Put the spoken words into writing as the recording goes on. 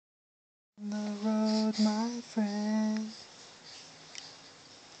The road, my friend,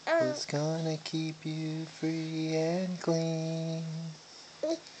 was gonna keep you free and clean.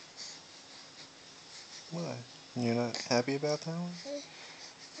 What? You're not happy about that one?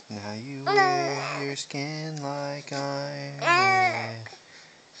 Now you wear your skin like iron, and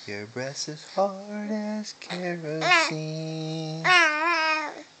your breast is hard as kerosene.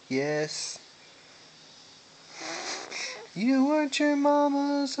 Yes. You weren't your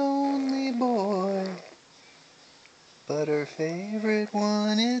mama's only boy, but her favorite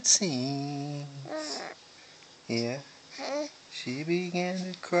one, it seems. Yeah, she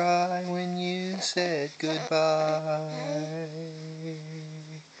began to cry when you said goodbye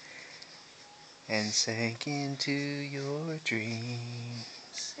and sank into your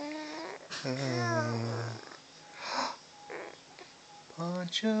dreams.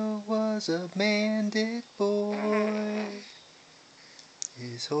 Pancho was a bandit boy,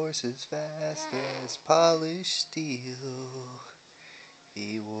 his horse as fast as polished steel.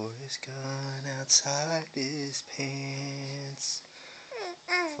 He wore his gun outside his pants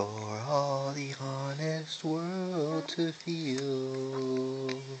for all the honest world to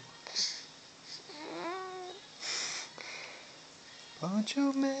feel.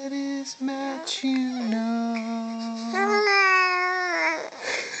 Pancho met his match, you know,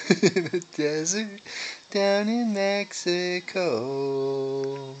 in the desert down in Mexico.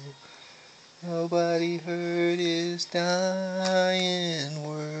 Nobody heard his dying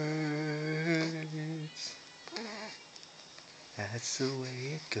words. That's the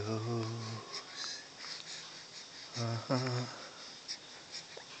way it goes.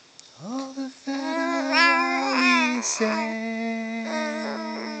 All the federales say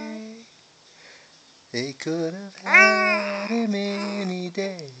they could have had him any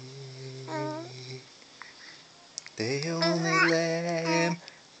day. They only let him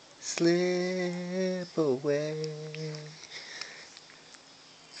slip away.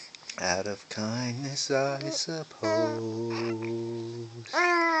 Out of kindness, I suppose.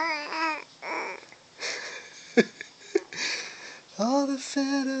 All the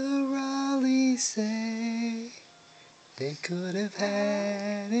federales say they could have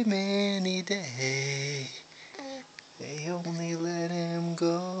had him any day. They only let him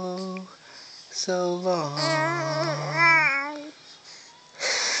go so long.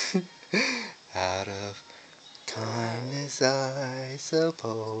 Out of kindness, I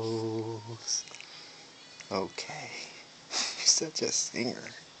suppose. Okay. You're such a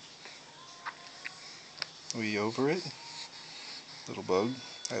singer. Are we over it? Little bug,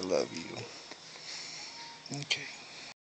 I love you. Okay.